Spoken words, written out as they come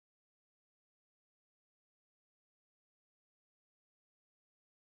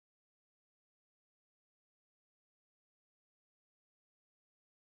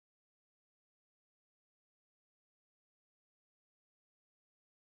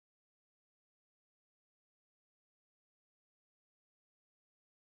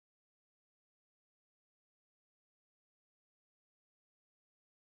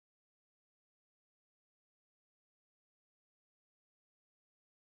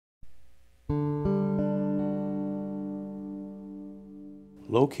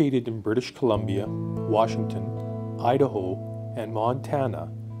Located in British Columbia, Washington, Idaho, and Montana,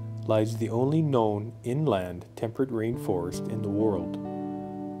 lies the only known inland temperate rainforest in the world.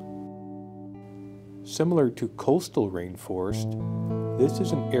 Similar to coastal rainforest, this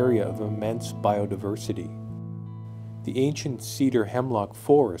is an area of immense biodiversity. The ancient cedar hemlock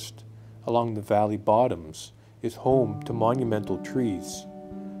forest along the valley bottoms is home to monumental trees,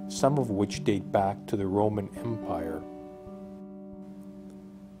 some of which date back to the Roman Empire.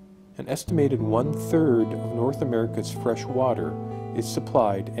 An estimated 1/3 of North America's fresh water is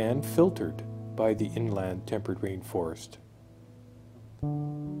supplied and filtered by the inland temperate rainforest.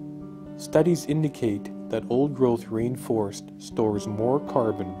 Studies indicate that old-growth rainforest stores more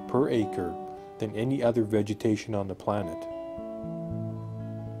carbon per acre than any other vegetation on the planet.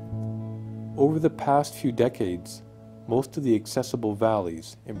 Over the past few decades, most of the accessible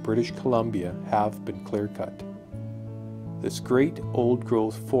valleys in British Columbia have been clear-cut. This great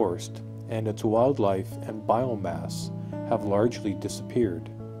old-growth forest and its wildlife and biomass have largely disappeared.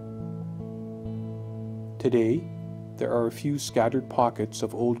 Today, there are a few scattered pockets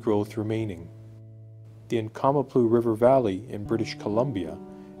of old growth remaining. The Incomappleux River Valley in British Columbia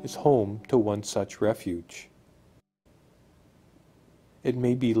is home to one such refuge. It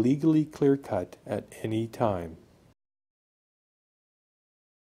may be legally clear-cut at any time.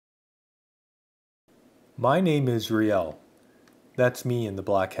 My name is Riel. That's me in the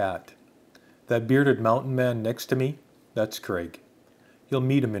black hat. That bearded mountain man next to me, that's Craig. You'll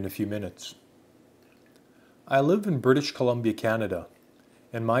meet him in a few minutes. I live in British Columbia, Canada,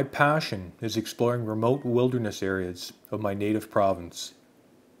 and my passion is exploring remote wilderness areas of my native province.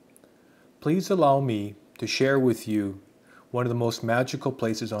 Please allow me to share with you one of the most magical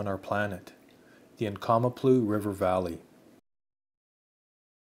places on our planet, the Incomappleux River Valley.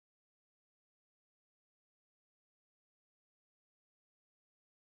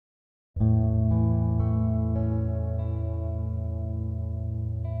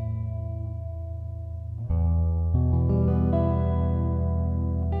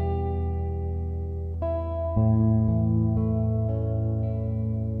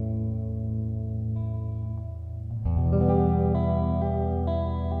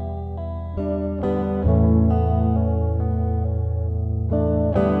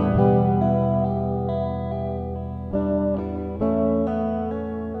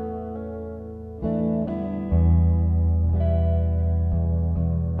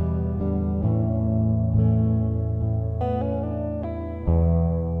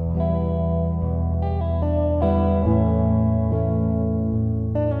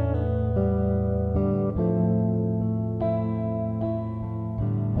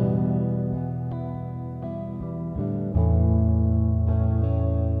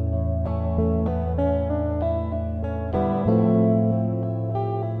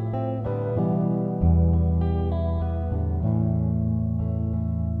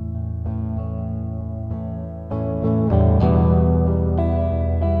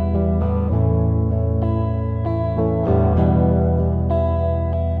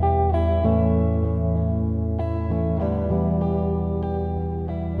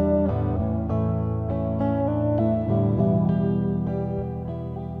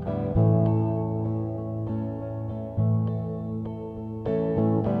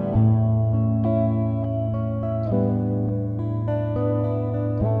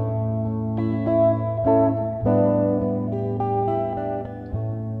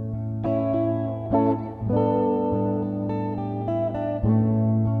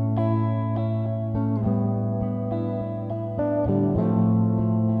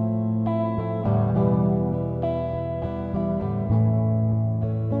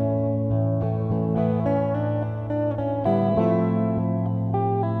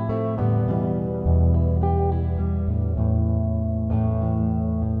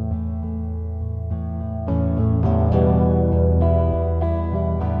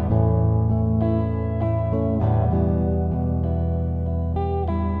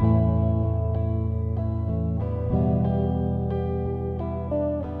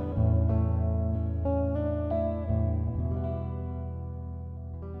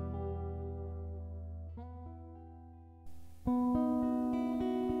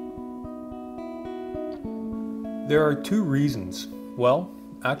 There are two reasons, well,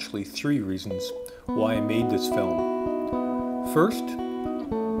 actually 3 reasons, why I made this film. First,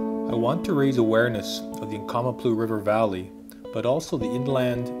 I want to raise awareness of the Incomappleux River Valley, but also the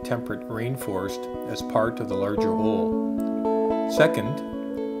inland temperate rainforest as part of the larger whole. Second,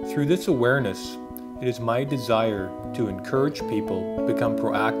 through this awareness, it is my desire to encourage people to become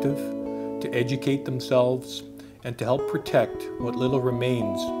proactive, to educate themselves, and to help protect what little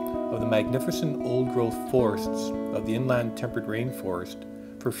remains of the magnificent old-growth forests of the inland temperate rainforest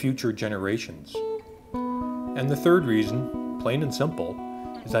for future generations. And the third reason, plain and simple,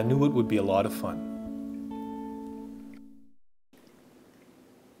 is I knew it would be a lot of fun.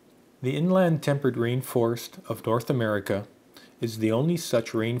 The inland temperate rainforest of North America is the only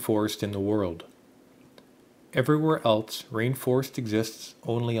such rainforest in the world. Everywhere else, rainforest exists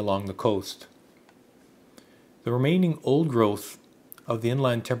only along the coast. The remaining old growth of the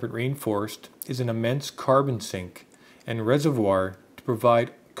inland temperate rainforest is an immense carbon sink and reservoir to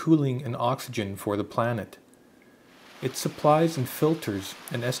provide cooling and oxygen for the planet. It supplies and filters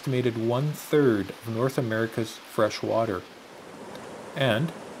an estimated 1/3 of North America's fresh water.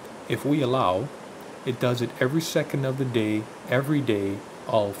 And, if we allow, it does it every second of the day, every day,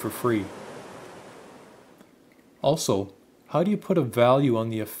 all for free. Also, how do you put a value on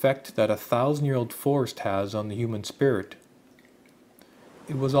the effect that a 1,000-year-old forest has on the human spirit?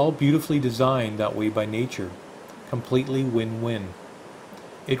 It was all beautifully designed that way by nature, completely win-win.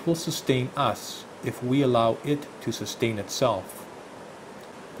 It will sustain us if we allow it to sustain itself.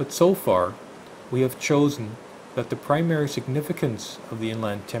 But so far, we have chosen that the primary significance of the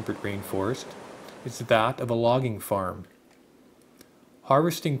inland temperate rainforest is that of a logging farm.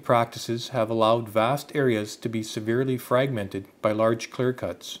 Harvesting practices have allowed vast areas to be severely fragmented by large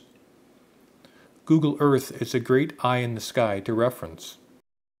clear-cuts. Google Earth is a great eye in the sky to reference.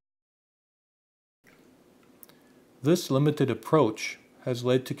 This limited approach has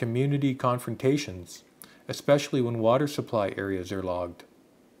led to community confrontations, especially when water supply areas are logged.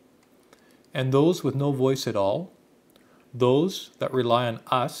 And those with no voice at all, those that rely on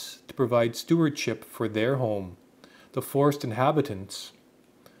us to provide stewardship for their home, the forest inhabitants,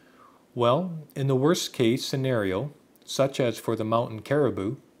 well, in the worst case scenario, such as for the mountain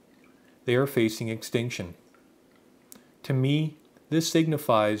caribou, they are facing extinction. To me, this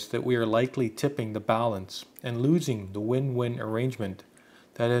signifies that we are likely tipping the balance and losing the win-win arrangement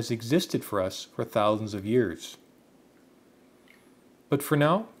that has existed for us for thousands of years. But for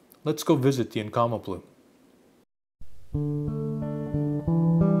now, let's go visit the Incomappleux.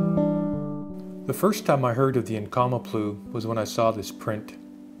 The first time I heard of the Incomappleux was when I saw this print.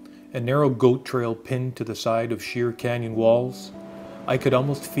 A narrow goat trail pinned to the side of sheer canyon walls. I could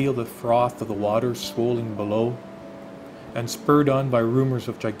almost feel the froth of the water swirling below. And spurred on by rumors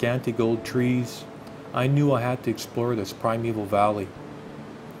of gigantic old trees, I knew I had to explore this primeval valley.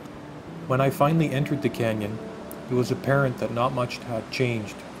 When I finally entered the canyon, it was apparent that not much had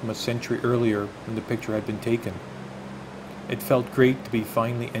changed from a century earlier when the picture had been taken. It felt great to be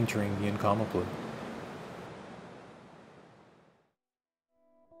finally entering the Incomappleux.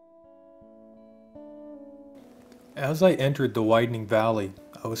 As I entered the widening valley,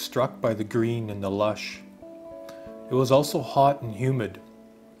 I was struck by the green and the lush. It was also hot and humid,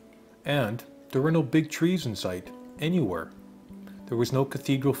 and there were no big trees in sight, anywhere. There was no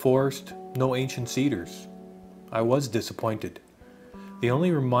cathedral forest, no ancient cedars. I was disappointed. The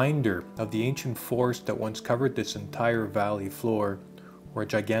only reminder of the ancient forest that once covered this entire valley floor were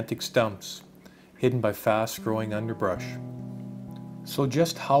gigantic stumps, hidden by fast-growing underbrush. So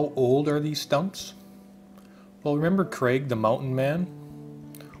just how old are these stumps? Well, remember Craig, the mountain man?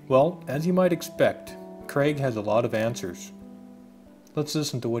 Well, as you might expect, Craig has a lot of answers. Let's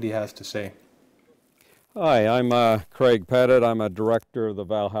listen to what he has to say. Hi, I'm Craig Pettit. I'm a director of the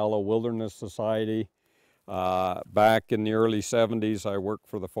Valhalla Wilderness Society. Back in the early 70s, I worked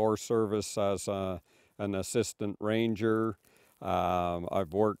for the Forest Service as an assistant ranger.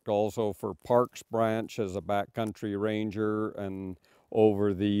 I've worked also for Parks Branch as a backcountry ranger, and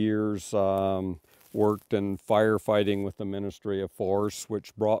over the years worked in firefighting with the Ministry of Forests,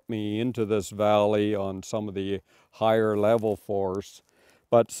 which brought me into this valley on some of the higher level forests.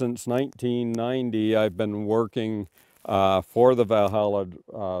 But since 1990, I've been working for the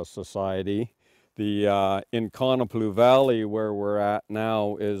Valhalla Society. The Incomappleux Valley, where we're at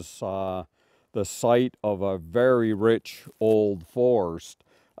now, is the site of a very rich old forest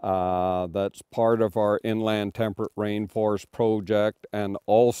that's part of our Inland Temperate Rainforest project and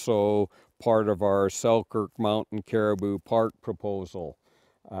also part of our Selkirk Mountain Caribou Park proposal.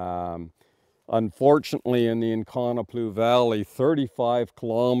 Unfortunately, in the Incomappleux Valley, 35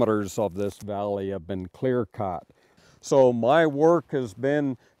 kilometers of this valley have been clear cut. So my work has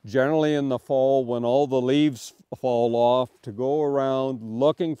been generally in the fall when all the leaves fall off to go around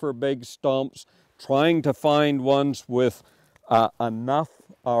looking for big stumps, trying to find ones with enough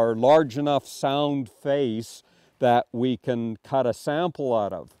or large enough sound face that we can cut a sample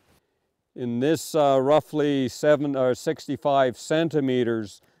out of. In this roughly 65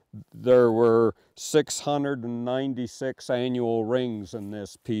 centimeters, there were 696 annual rings in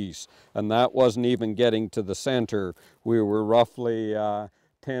this piece, and that wasn't even getting to the center. We were roughly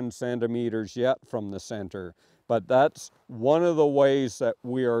 10 centimeters yet from the center. But that's one of the ways that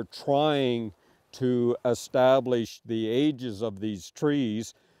we are trying to establish the ages of these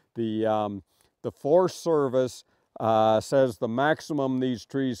trees. The Forest Service says the maximum these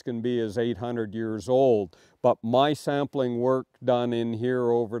trees can be is 800 years old. But my sampling work done in here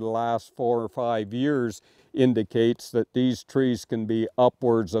over the last 4 or 5 years indicates that these trees can be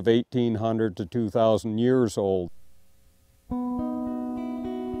upwards of 1,800 to 2,000 years old.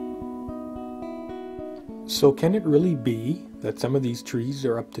 So can it really be that some of these trees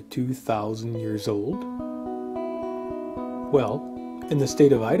are up to 2,000 years old? Well, in the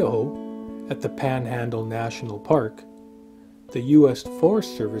state of Idaho, at the Panhandle National Park, the U.S.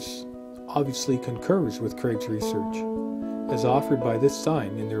 Forest Service obviously concurs with Craig's research, as offered by this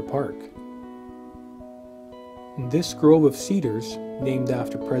sign in their park. This grove of cedars, named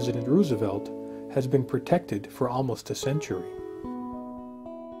after President Roosevelt, has been protected for almost a century.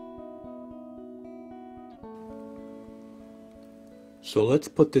 So let's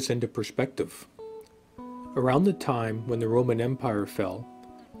put this into perspective. Around the time when the Roman Empire fell,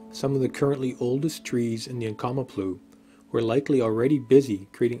 some of the currently oldest trees in the Incomappleux were likely already busy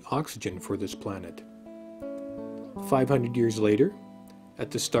creating oxygen for this planet. 500 years later,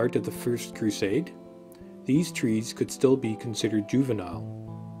 at the start of the First Crusade, these trees could still be considered juvenile.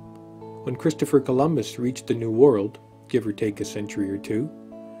 When Christopher Columbus reached the New World, give or take a century or two,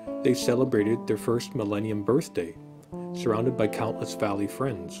 they celebrated their first millennium birthday, surrounded by countless valley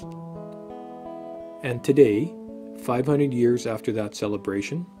friends. And today, 500 years after that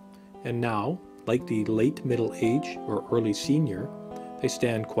celebration, and now, like the late middle age or early senior, they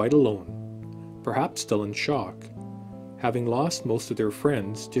stand quite alone, perhaps still in shock, having lost most of their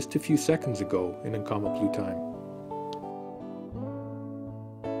friends just a few seconds ago in Incomappleux time.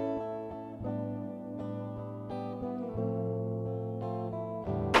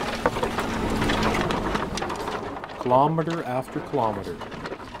 Kilometer after kilometer,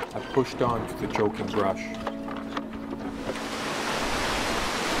 I pushed on through the choking brush.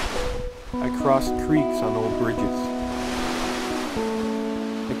 I crossed creeks on old bridges.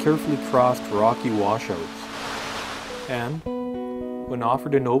 I carefully crossed rocky washouts. And, when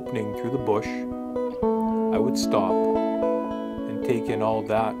offered an opening through the bush, I would stop and take in all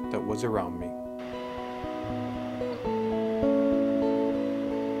that was around me.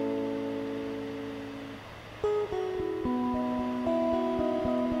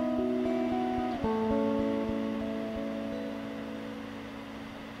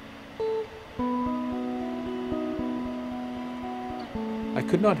 I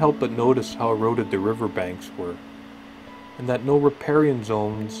could not help but notice how eroded the riverbanks were, and that no riparian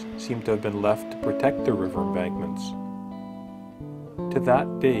zones seemed to have been left to protect the river embankments. To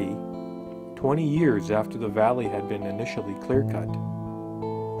that day, 20 years after the valley had been initially clear-cut,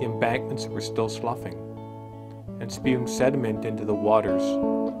 the embankments were still sloughing and spewing sediment into the waters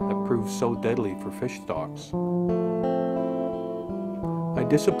that proved so deadly for fish stocks. My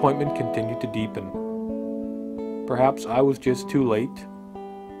disappointment continued to deepen. Perhaps I was just too late.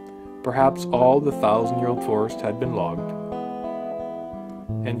 Perhaps all the 1,000-year-old forest had been logged,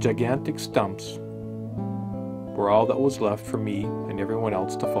 and gigantic stumps were all that was left for me and everyone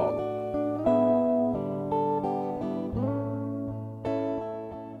else to follow.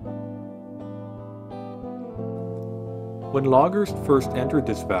 When loggers first entered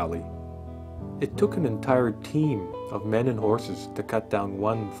this valley, it took an entire team of men and horses to cut down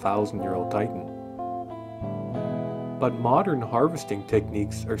one 1,000-year-old titan. But modern harvesting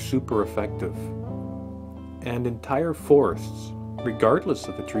techniques are super effective, and entire forests, regardless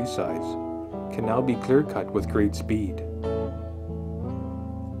of the tree size, can now be clear-cut with great speed.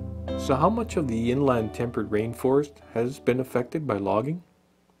 So how much of the inland temperate rainforest has been affected by logging?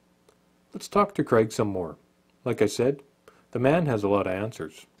 Let's talk to Craig some more. Like I said, the man has a lot of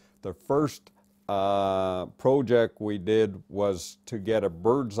answers. The first project we did was to get a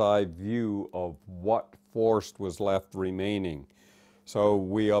bird's eye view of what forest was left remaining. So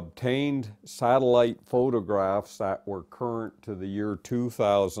we obtained satellite photographs that were current to the year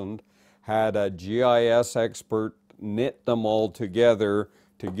 2000, had a GIS expert knit them all together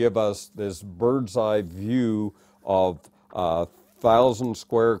to give us this bird's eye view of a 1,000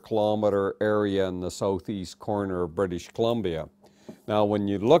 square kilometer area in the southeast corner of British Columbia. Now when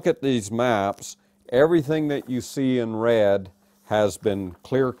you look at these maps, everything that you see in red has been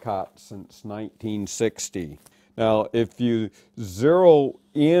clear-cut since 1960. Now, if you zero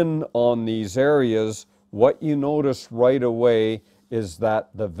in on these areas, what you notice right away is that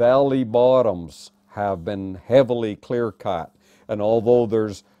the valley bottoms have been heavily clear-cut. And although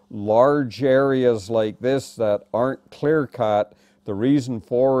there's large areas like this that aren't clear-cut, the reason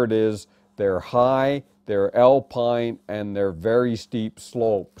for it is they're high, they're alpine, and they're very steep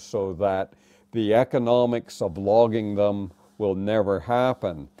slopes, so that the economics of logging them will never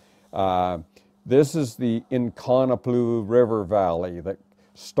happen. This is the Incomappleux River Valley that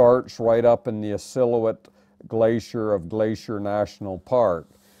starts right up in the Silhouette Glacier of Glacier National Park.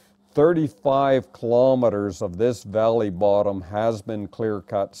 35 kilometers of this valley bottom has been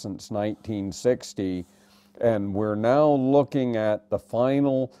clear-cut since 1960, and we're now looking at the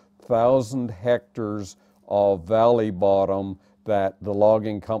final 1,000 hectares of valley bottom that the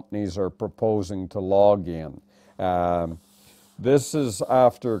logging companies are proposing to log in. This is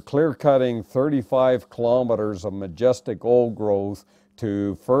after clear-cutting 35 kilometers of majestic old growth.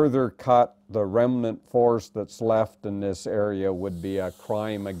 To further cut the remnant forest that's left in this area would be a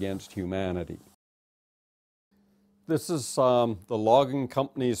crime against humanity. This is the logging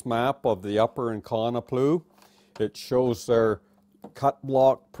company's map of the upper Incomappleux. It shows their cut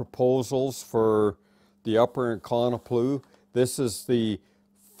block proposals for the upper Incomappleux. This is the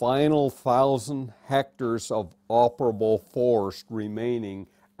final 1,000 hectares of operable forest remaining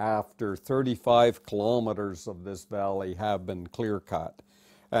after 35 kilometers of this valley have been clear-cut.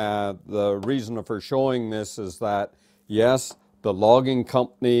 The reason for showing this is that, yes, the logging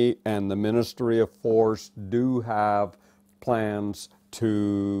company and the Ministry of Forest do have plans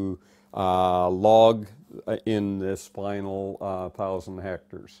to log in this final 1,000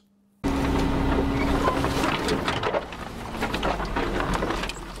 hectares.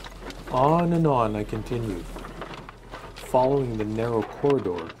 On and on I continued, following the narrow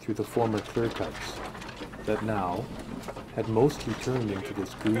corridor through the former clear-cuts that now had mostly turned into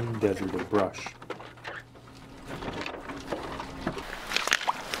this green desert of brush.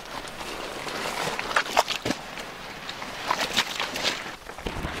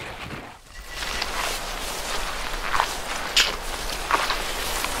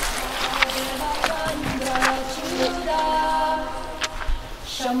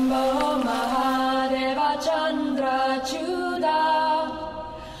 Shambho Mahadeva Chandra Chuda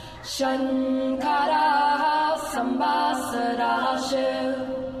Shankara Sambasara Shiv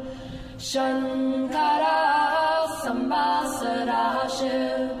Shankara Sambasara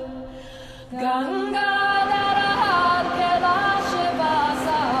Shiv Gangadhara Harkela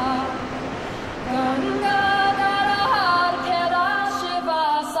Shivasa Gangadhara Harkela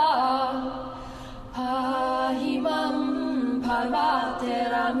Shivasa Pahimam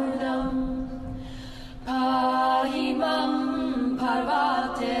Parvateramudam Pahimam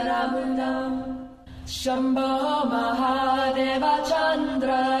Parvateramudam Shambho Mahadeva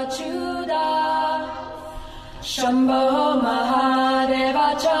Chandra Chuda Shambho Mahadeva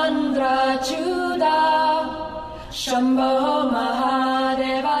Chandra Chuda Shambho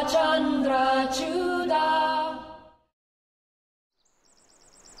Mahadeva Chandra Chuda.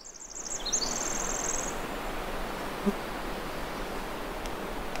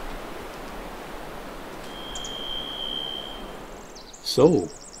 So,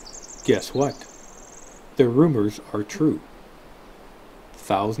 guess what? The rumors are true.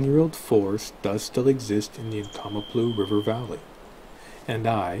 1,000-year-old forest does still exist in the Incomappleux River Valley, and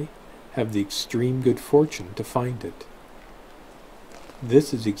I have the extreme good fortune to find it.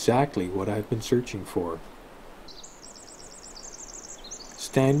 This is exactly what I've been searching for.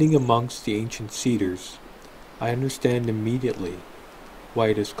 Standing amongst the ancient cedars, I understand immediately why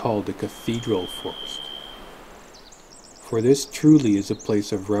it is called a cathedral forest. For this truly is a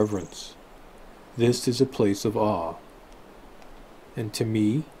place of reverence. This is a place of awe. And to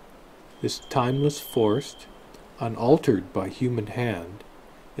me, this timeless forest, unaltered by human hand,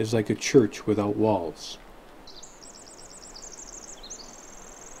 is like a church without walls.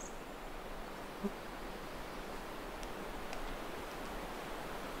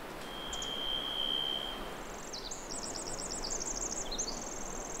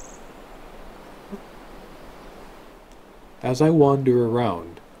 As I wander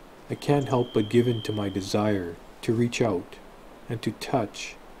around, I can't help but give in to my desire to reach out and to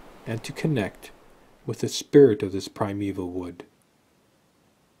touch and to connect with the spirit of this primeval wood.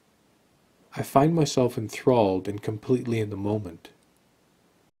 I find myself enthralled and completely in the moment.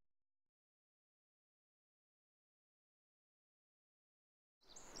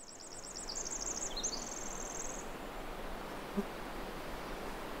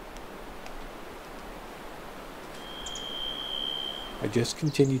 I just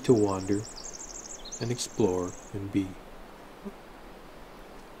continue to wander and explore and be.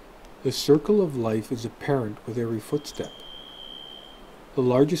 The circle of life is apparent with every footstep. the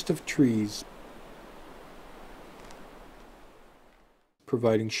largest of trees,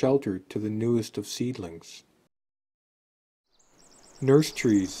 providing shelter to the newest of seedlings. Nurse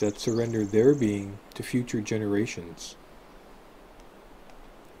trees that surrender their being to future generations.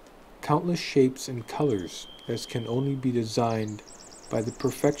 Countless shapes and colors as can only be designed by the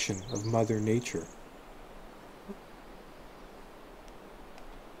perfection of Mother Nature.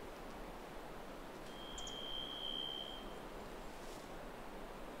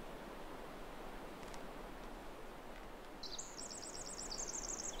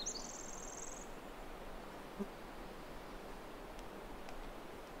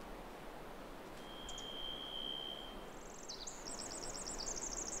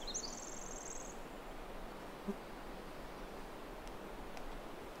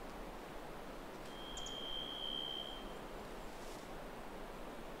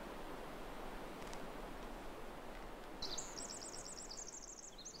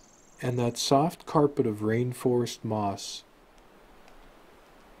 And that soft carpet of rainforest moss,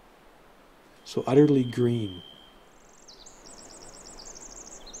 so utterly green,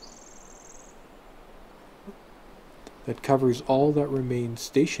 that covers all that remains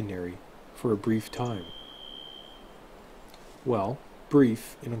stationary for a brief time. Well,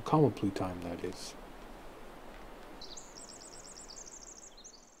 brief in Incomappleux time, that is.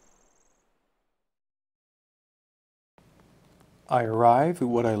 I arrive at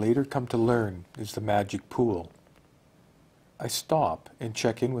what I later come to learn is the magic pool. I stop and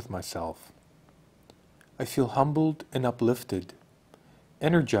check in with myself. I feel humbled and uplifted,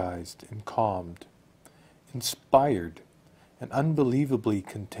 energized and calmed, inspired and unbelievably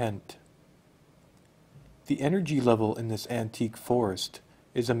content. The energy level in this antique forest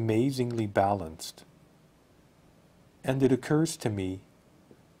is amazingly balanced. And it occurs to me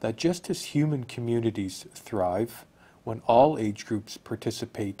that just as human communities thrive when all age groups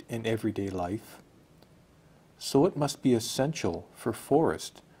participate in everyday life, so it must be essential for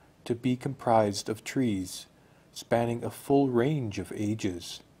forest to be comprised of trees spanning a full range of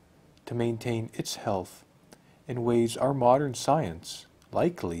ages to maintain its health in ways our modern science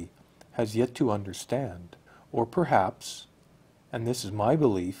likely has yet to understand, or perhaps, and this is my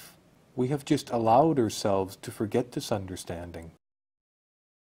belief, we have just allowed ourselves to forget this understanding.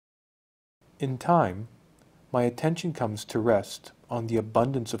 In time, my attention comes to rest on the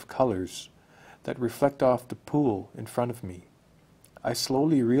abundance of colors that reflect off the pool in front of me. I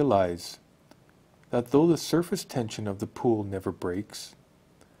slowly realize that though the surface tension of the pool never breaks,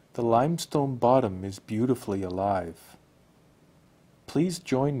 the limestone bottom is beautifully alive. Please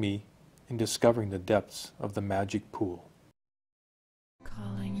join me in discovering the depths of the magic pool.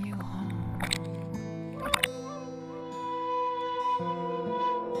 Calling you home.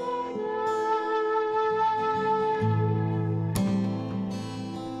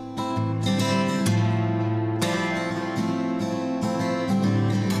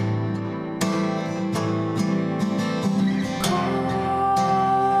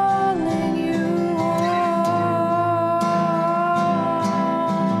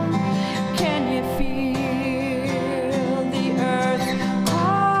 Can you feel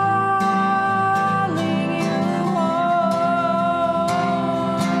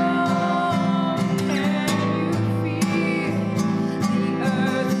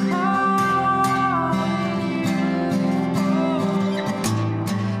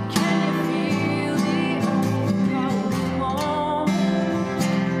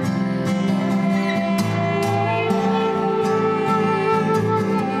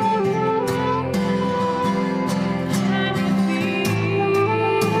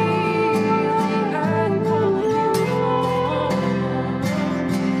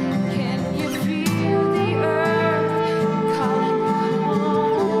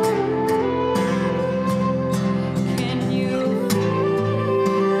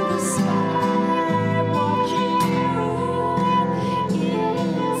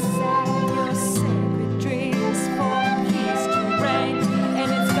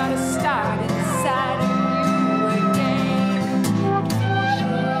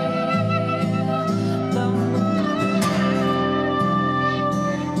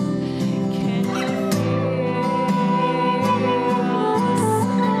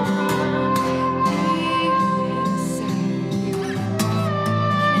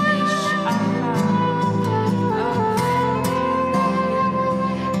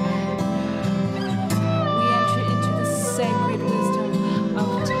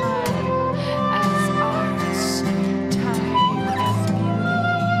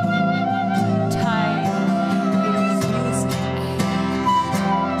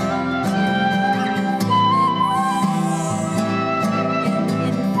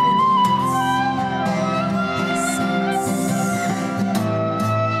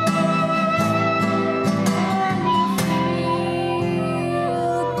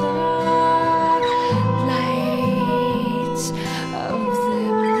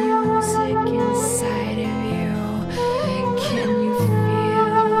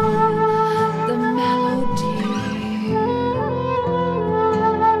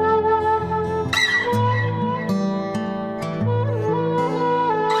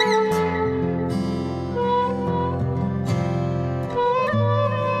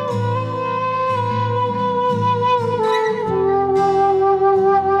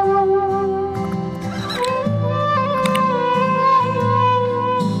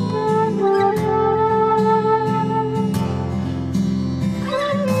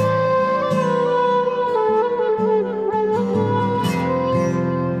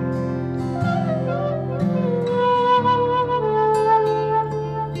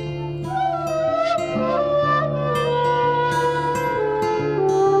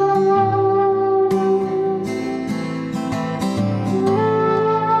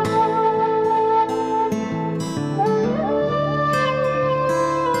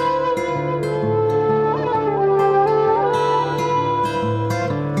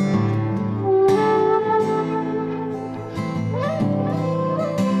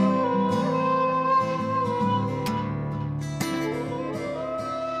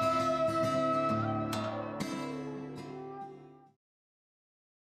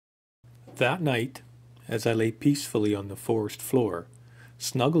That night, as I lay peacefully on the forest floor,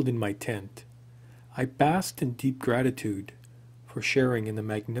 snuggled in my tent, I basked in deep gratitude for sharing in the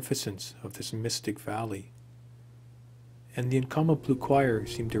magnificence of this mystic valley, and the Incomappleux choir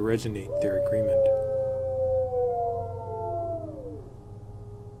seemed to resonate their agreement.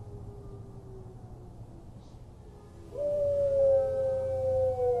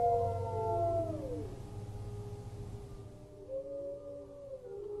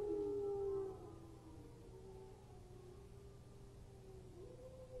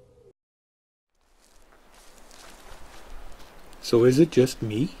 So is it just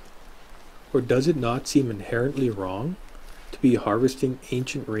me? Or does it not seem inherently wrong to be harvesting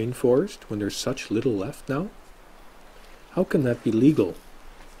ancient rainforest when there's such little left now? How can that be legal?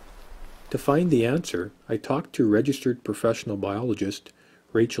 To find the answer, I talked to registered professional biologist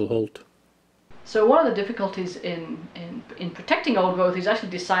Rachel Holt. So one of the difficulties in protecting old growth is actually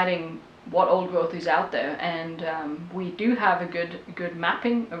deciding what old growth is out there, and we do have a good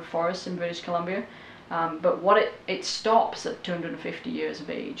mapping of forests in British Columbia. But what it stops at 250 years of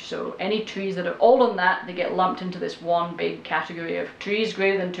age. So any trees that are older than that, they get lumped into this one big category of trees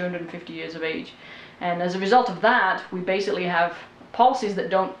greater than 250 years of age. And as a result of that, we basically have policies that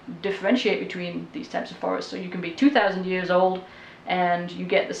don't differentiate between these types of forests. So you can be 2,000 years old and you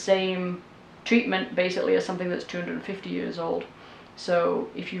get the same treatment basically as something that's 250 years old. So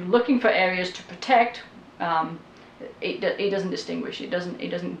if you're looking for areas to protect, it doesn't distinguish. It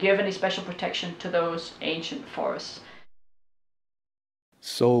doesn't give any special protection to those ancient forests.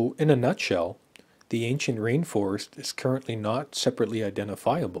 So, in a nutshell, the ancient rainforest is currently not separately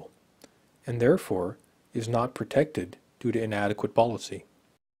identifiable, and therefore is not protected due to inadequate policy.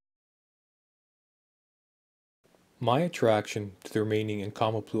 My attraction to the remaining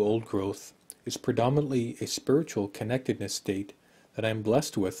Incomappleux old growth is predominantly a spiritual connectedness state that I am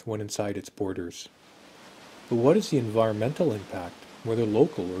blessed with when inside its borders. But what is the environmental impact, whether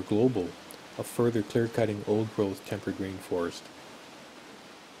local or global, of further clear-cutting old-growth temperate rainforest?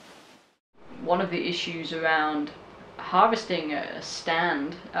 One of the issues around harvesting a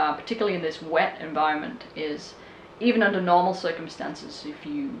stand, particularly in this wet environment, is even under normal circumstances, if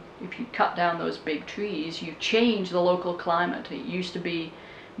you cut down those big trees, you change the local climate. It used to be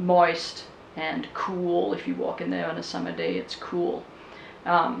moist and cool. If you walk in there on a summer day, it's cool.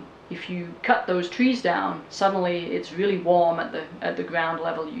 If you cut those trees down, suddenly it's really warm at the ground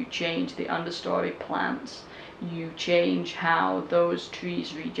level. You change the understory plants. You change how those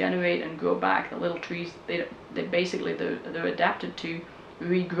trees regenerate and grow back. The little trees, they're adapted to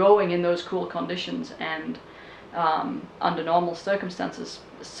regrowing in those cool conditions, and under normal circumstances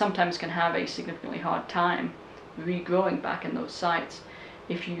sometimes can have a significantly hard time regrowing back in those sites.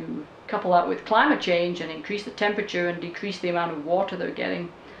 If you couple that with climate change and increase the temperature and decrease the amount of water they're getting,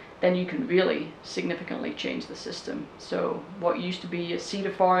 then you can really significantly change the system. So what used to be a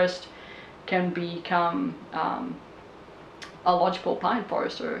cedar forest can become a lodgepole pine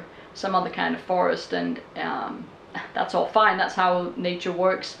forest or some other kind of forest, and that's all fine. That's how nature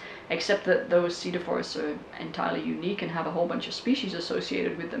works, except that those cedar forests are entirely unique and have a whole bunch of species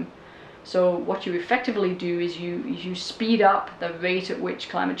associated with them. So what you effectively do is you speed up the rate at which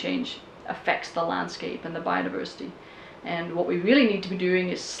climate change affects the landscape and the biodiversity. And what we really need to be doing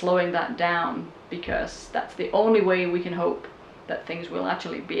is slowing that down, because that's the only way we can hope that things will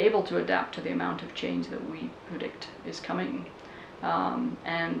actually be able to adapt to the amount of change that we predict is coming.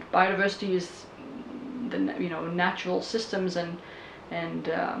 And biodiversity is the natural systems and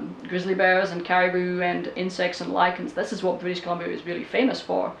grizzly bears and caribou and insects and lichens. This is what British Columbia is really famous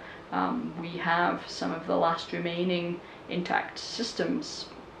for. We have some of the last remaining intact systems,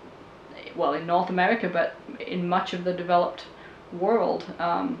 well, in North America, but in much of the developed world.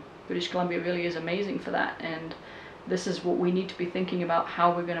 British Columbia really is amazing for that, and this is what we need to be thinking about,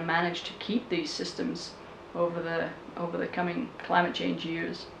 how we're going to manage to keep these systems over the coming climate change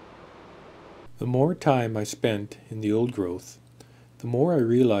years. The more time I spent in the old growth, the more I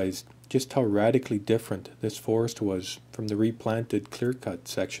realized just how radically different this forest was from the replanted clear-cut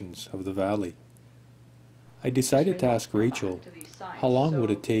sections of the valley. I decided to ask Rachel, how long would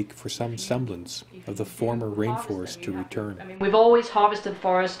it take for some semblance of the former rainforest to return? I mean, we've always harvested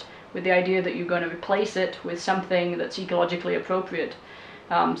forest with the idea that you're going to replace it with something that's ecologically appropriate,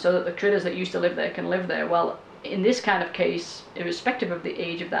 so that the critters that used to live there can live there. Well, in this kind of case, irrespective of the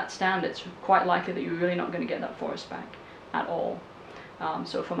age of that stand, it's quite likely that you're really not going to get that forest back at all.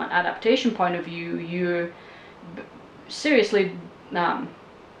 So from an adaptation point of view, you're seriously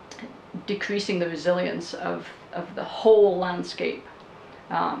decreasing the resilience of the whole landscape.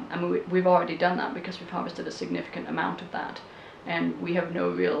 And we've already done that because we've harvested a significant amount of that. and we have no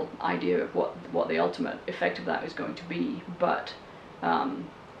real idea of what the ultimate effect of that is going to be. But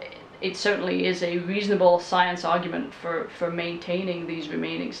it certainly is a reasonable science argument for maintaining these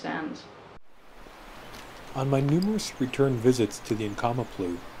remaining stands. On my numerous return visits to the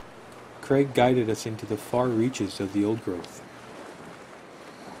Incomappleux, Craig guided us into the far reaches of the old growth.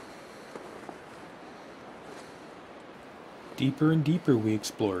 Deeper and deeper we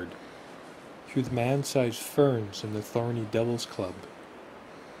explored, through the man-sized ferns and the thorny Devil's Club.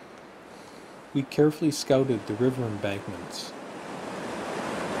 We carefully scouted the river embankments.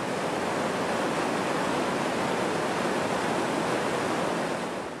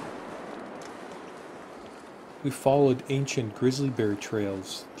 We followed ancient grizzly bear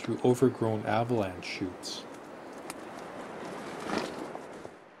trails through overgrown avalanche chutes,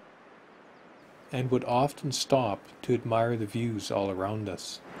 and would often stop to admire the views all around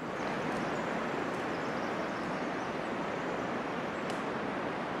us.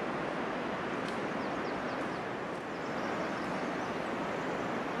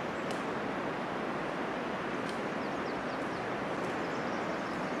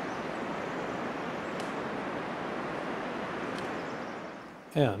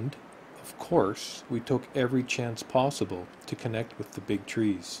 And, of course, we took every chance possible to connect with the big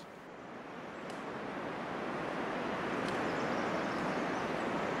trees.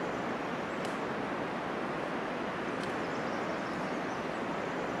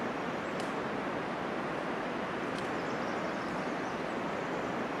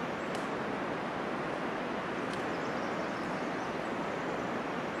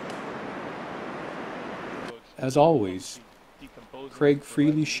 As always, Craig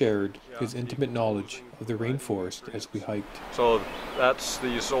freely shared his intimate knowledge of the rainforest as we hiked. So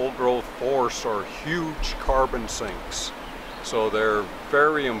these old growth forests are huge carbon sinks. So they're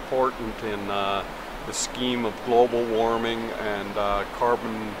very important in the scheme of global warming and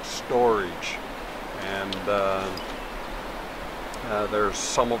carbon storage. And there's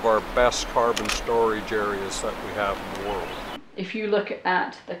some of our best carbon storage areas that we have in the world. If you look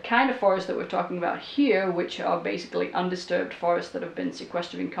at the kind of forests that we're talking about here, which are basically undisturbed forests that have been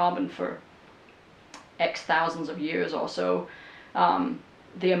sequestering carbon for X thousands of years or so,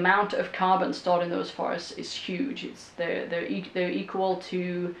 the amount of carbon stored in those forests is huge. They're equal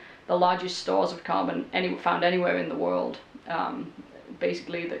to the largest stores of carbon found anywhere in the world.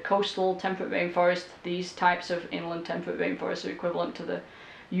 Basically, the coastal temperate rainforest, these types of inland temperate rainforests are equivalent to the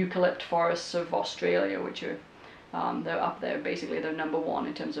eucalypt forests of Australia, which are they're up there. Basically, they're number one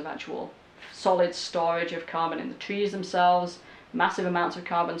in terms of actual solid storage of carbon in the trees themselves, massive amounts of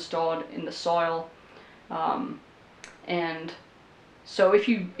carbon stored in the soil, and so if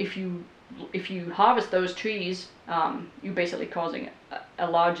you harvest those trees, you're basically causing a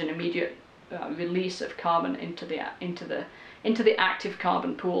large and immediate release of carbon into the active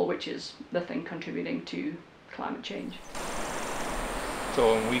carbon pool, which is the thing contributing to climate change.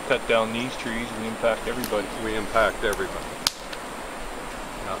 So when we cut down these trees, we impact everybody. We impact everybody.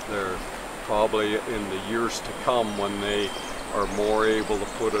 They're probably in the years to come when they are more able to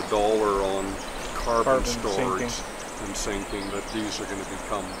put $1 on carbon storage and sinking, that these are going to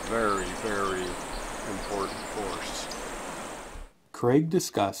become very, very important forests. Craig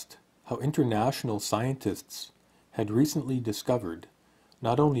discussed how international scientists had recently discovered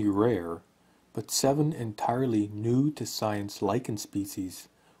not only rare, but 7 entirely new to science lichen species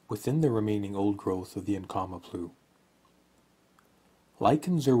within the remaining old growth of the Incomappleux.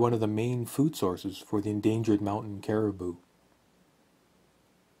 Lichens are one of the main food sources for the endangered mountain caribou.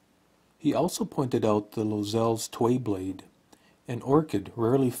 He also pointed out the Lozel's tway blade, an orchid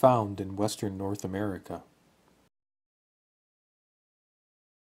rarely found in western North America.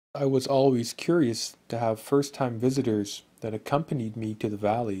 I was always curious to have first-time visitors that accompanied me to the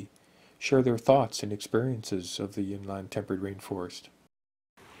valley share their thoughts and experiences of the inland temperate rainforest.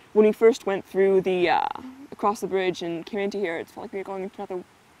 When we first went through the across the bridge and came into here, it felt like we were going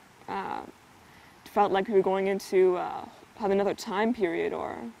into another time period,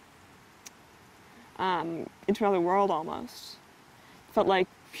 or into another world almost. It felt like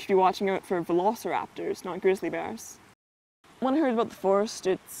we should be watching out for velociraptors, not grizzly bears. When I heard about the forest,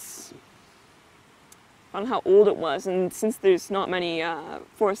 I don't know how old it was, and since there's not many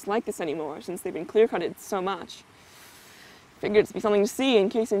forests like this anymore, since they've been clear-cutted so much, I figured it'd be something to see in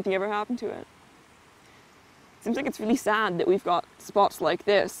case anything ever happened to it. Seems like it's really sad that we've got spots like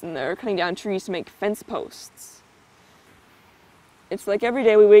this and they're cutting down trees to make fence posts. It's like every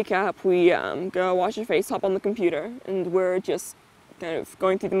day we wake up, we go wash our face, hop on the computer, and we're just kind of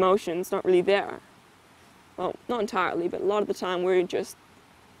going through the motions, not really there. Well, not entirely, but a lot of the time we're just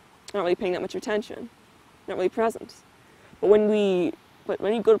not really paying that much attention. Not really present. But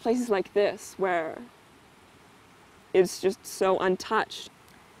when you go to places like this, where it's just so untouched,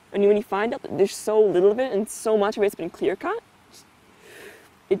 and when you find out that there's so little of it and so much of it's been clear cut,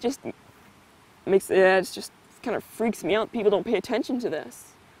 it just makes it just kind of freaks me out. People don't pay attention to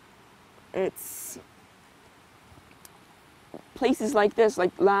this. It's places like this,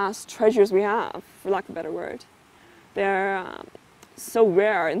 like last treasures we have, for lack of a better word. They're so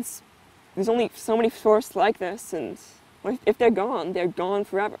rare, and there's only so many forests like this, and if they're gone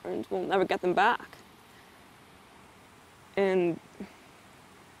forever, and we'll never get them back. And I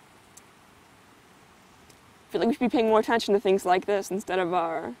feel like we should be paying more attention to things like this instead of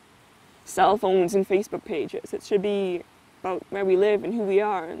our cell phones and Facebook pages. It should be about where we live and who we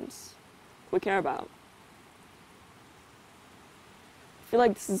are and what we care about. I feel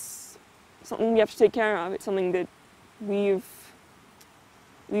like this is something we have to take care of. It's something that we're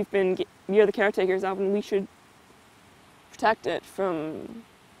the caretakers of, and we should protect it from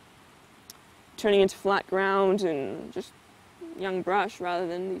turning into flat ground and just young brush rather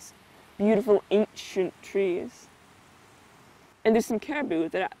than these beautiful ancient trees. And there's some caribou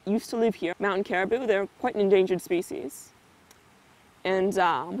that used to live here. Mountain caribou, they're quite an endangered species. And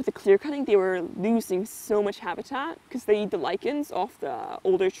with the clear cutting, they were losing so much habitat because they eat the lichens off the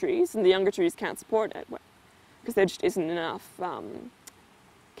older trees, and the younger trees can't support it because there just isn't enough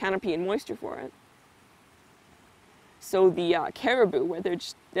canopy and moisture for it. So the caribou, where they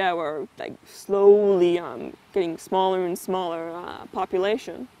were like slowly getting smaller and smaller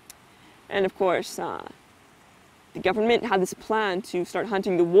population, and of course the government had this plan to start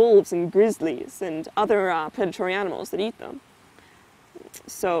hunting the wolves and grizzlies and other predatory animals that eat them.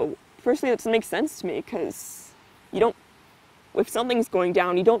 So personally, that doesn't make sense to me, because if something's going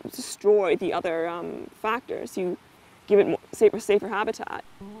down, you don't destroy the other factors. You give it safer habitat.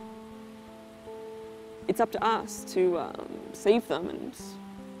 It's up to us to save them and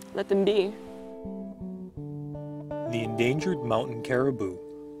let them be. The endangered mountain caribou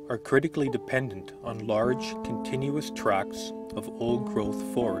are critically dependent on large, continuous tracts of old-growth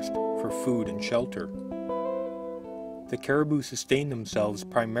forest for food and shelter. The caribou sustain themselves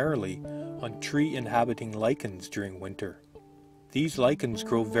primarily on tree-inhabiting lichens during winter. These lichens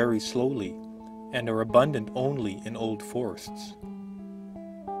grow very slowly and are abundant only in old forests.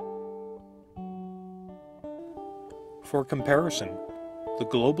 For comparison, the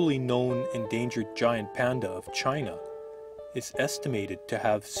globally known endangered giant panda of China is estimated to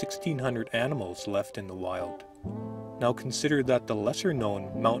have 1,600 animals left in the wild. Now consider that the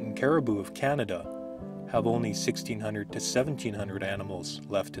lesser-known mountain caribou of Canada have only 1,600 to 1,700 animals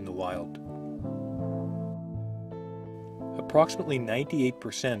left in the wild. Approximately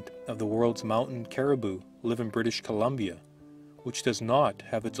 98% of the world's mountain caribou live in British Columbia, which does not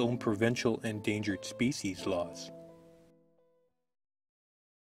have its own provincial endangered species laws.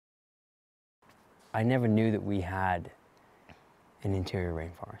 I never knew that we had an interior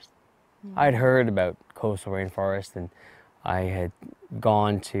rainforest. I'd heard about coastal rainforest, and I had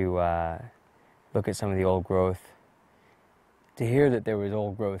gone to look at some of the old growth. To hear that there was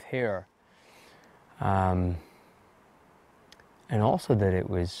old growth here, and also that it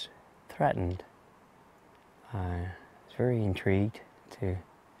was threatened, I was very intrigued to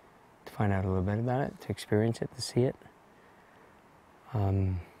find out a little bit about it, to experience it, to see it.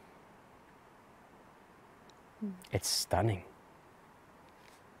 It's stunning.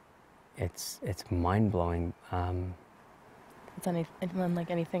 It's mind-blowing. It's unlike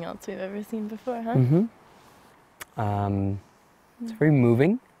anything else we've ever seen before, huh? Mm-hmm. It's very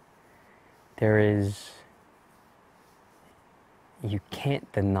moving. You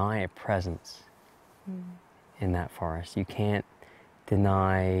can't deny a presence in that forest. You can't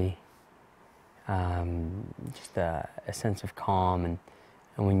deny just a sense of calm. And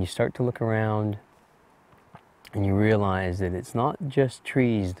when you start to look around and you realize that it's not just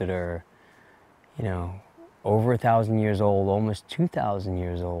trees that are, over 1,000 years old, almost 2,000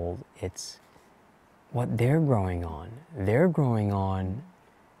 years old. It's what they're growing on. They're growing on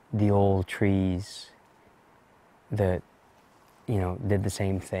the old trees that, did the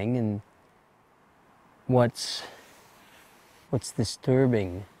same thing. And what's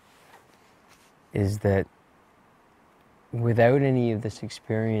disturbing is that without any of this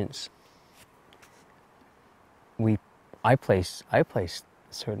experience, I place a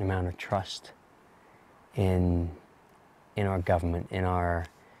certain amount of trust in our government, in our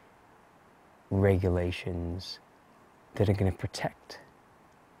regulations that are going to protect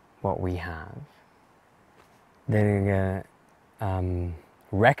what we have, that are going to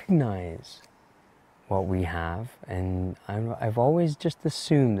recognize what we have. And I've always just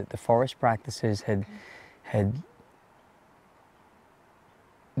assumed that the forest practices had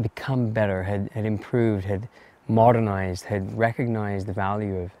become better, had improved, had modernized, had recognized the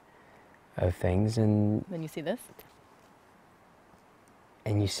value of things, and Then you see this.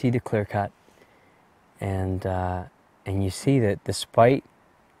 you see the clear cut, and you see that despite,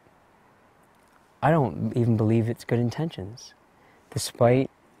 I don't even believe it's good intentions, despite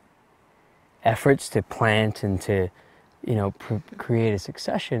efforts to plant and to, you know, create a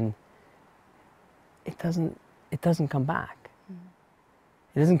succession, it doesn't come back.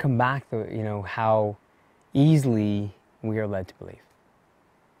 It doesn't come back, you know, how easily we are led to believe.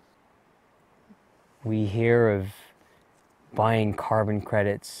 We hear of buying carbon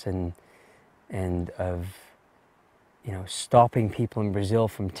credits and of, you know, stopping people in Brazil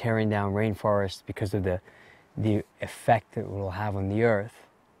from tearing down rainforests because of the effect that it will have on the earth.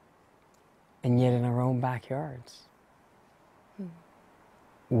 And yet in our own backyards,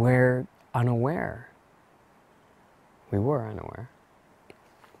 we're unaware. We were unaware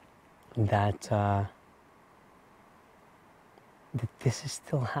that that this is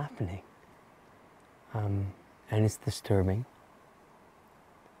still happening, and it's disturbing,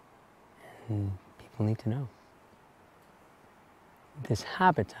 and people need to know. This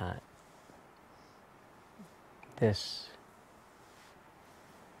habitat, this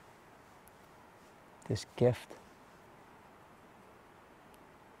gift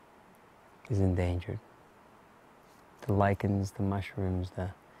is endangered. The lichens, the mushrooms, the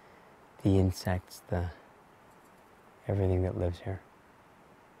insects, everything that lives here.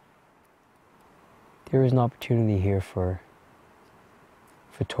 There is an opportunity here for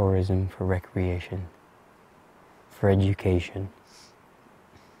tourism, for recreation, for education.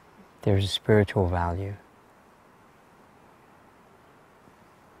 There's a spiritual value.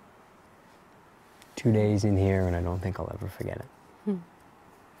 2 days in here, and I don't think I'll ever forget it.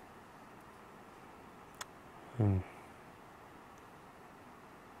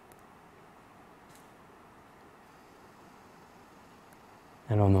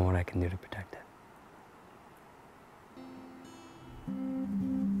 I don't know what I can do to protect it.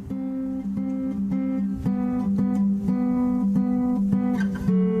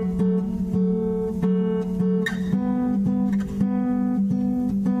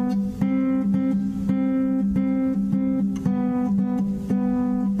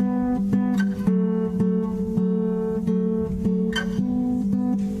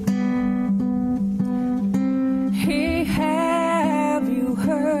 Hey, have you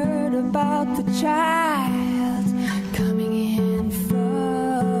heard about the child coming in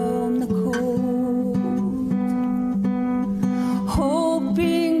from the cold,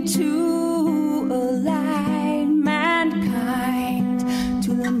 hoping to align mankind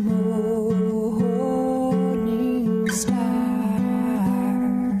to the morning star?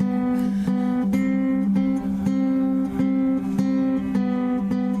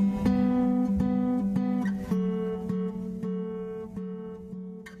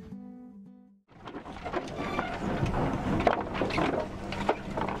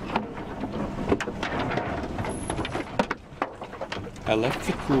 I left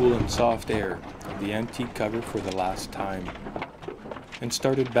the cool and soft air of the antique cover for the last time, and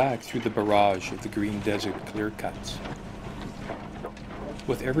started back through the barrage of the green desert clear cuts.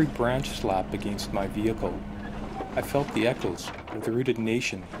 With every branch slap against my vehicle, I felt the echoes of the rooted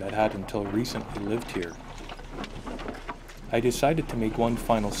nation that had until recently lived here. I decided to make one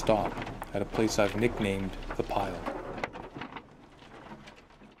final stop at a place I've nicknamed the Pile.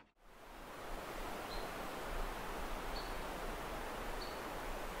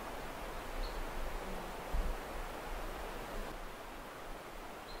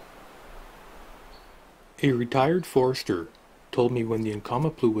 A retired forester told me when the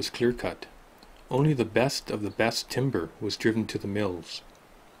Incomappleux was clear-cut, only the best of the best timber was driven to the mills.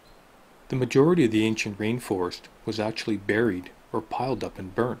 The majority of the ancient rainforest was actually buried or piled up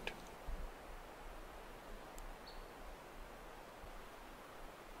and burnt.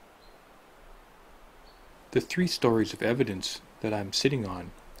 The 3 stories of evidence that I'm sitting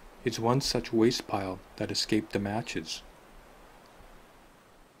on is one such waste pile that escaped the matches.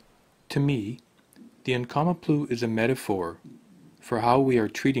 To me, the Incomappleux is a metaphor for how we are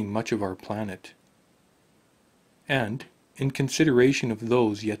treating much of our planet. And, in consideration of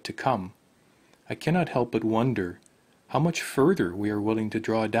those yet to come, I cannot help but wonder how much further we are willing to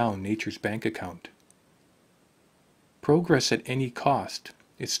draw down nature's bank account. Progress at any cost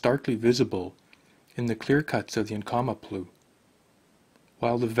is starkly visible in the clear cuts of the Incomappleux,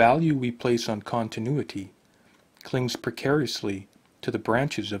 while the value we place on continuity clings precariously to the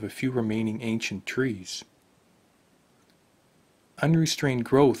branches of a few remaining ancient trees. Unrestrained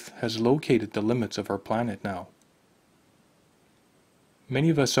growth has located the limits of our planet now. Many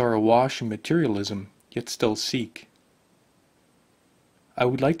of us are awash in materialism, yet still seek. I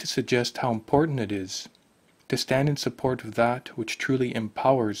would like to suggest how important it is to stand in support of that which truly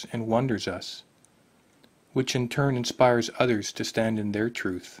empowers and wonders us, which in turn inspires others to stand in their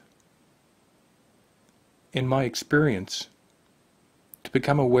truth. In my experience, to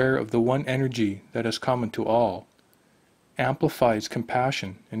become aware of the one energy that is common to all amplifies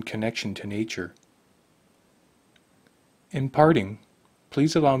compassion and connection to nature. In parting,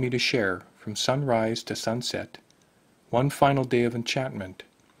 please allow me to share, from sunrise to sunset, one final day of enchantment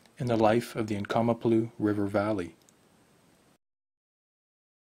in the life of the Incomappleux River Valley.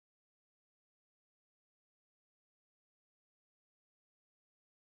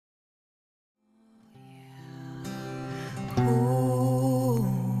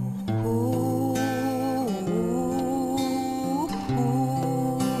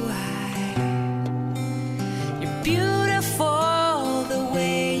 You're beautiful the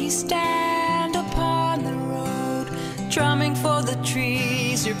way you stand upon the road, drumming for the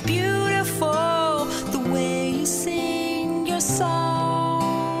trees. You're beautiful the way you sing your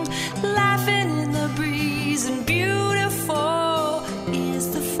song, laughing in the breeze. And beautiful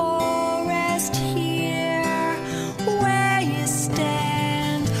is the forest here, where you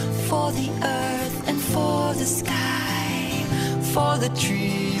stand for the earth and for the sky, for the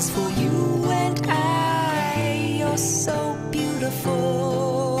trees, for you and I. You're so beautiful.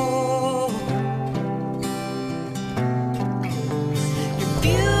 You're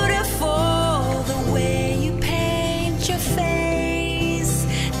beautiful the way you paint your face,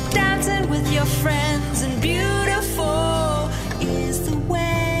 dancing with your friends. And beautiful is the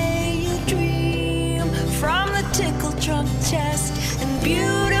way you dream from the tickle drum chest. And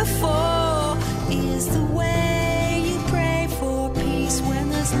beautiful is the way you pray for peace when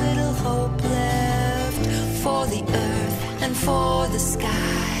there's little hope left, for the earth and for the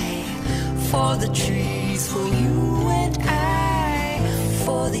sky, for the trees, for you and I,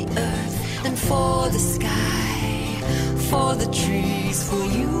 for the earth and for the sky, for the trees, for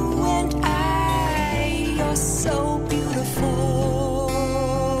you and I. You're so beautiful.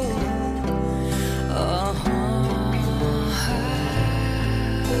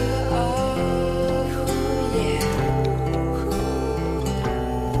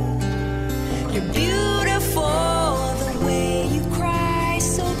 You're beautiful the way you cry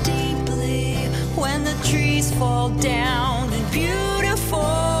so deeply when the trees fall down. And beautiful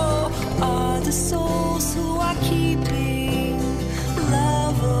are the souls who are keeping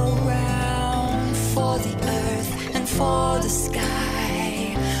love around, for the earth and for the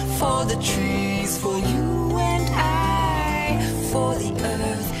sky, for the trees, for you and I, for the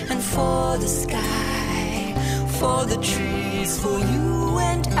earth and for the sky, for the trees, for you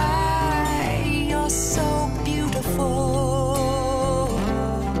and I. You're so beautiful.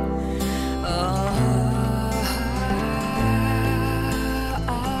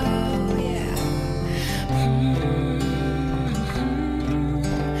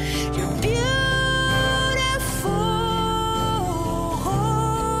 You're beautiful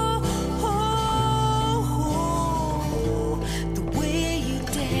the way you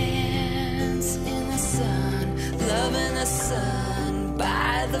dance in the sun, loving the sun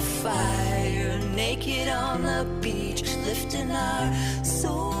by the fire, naked on the beach, lifting our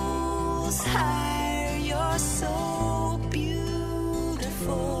souls higher. You're so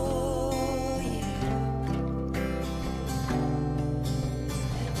beautiful. Yeah.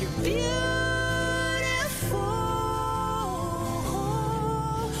 You're beautiful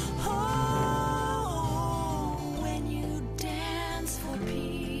when you dance for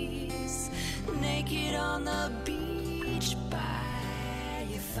peace, naked on the beach by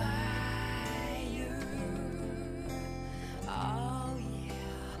your fire.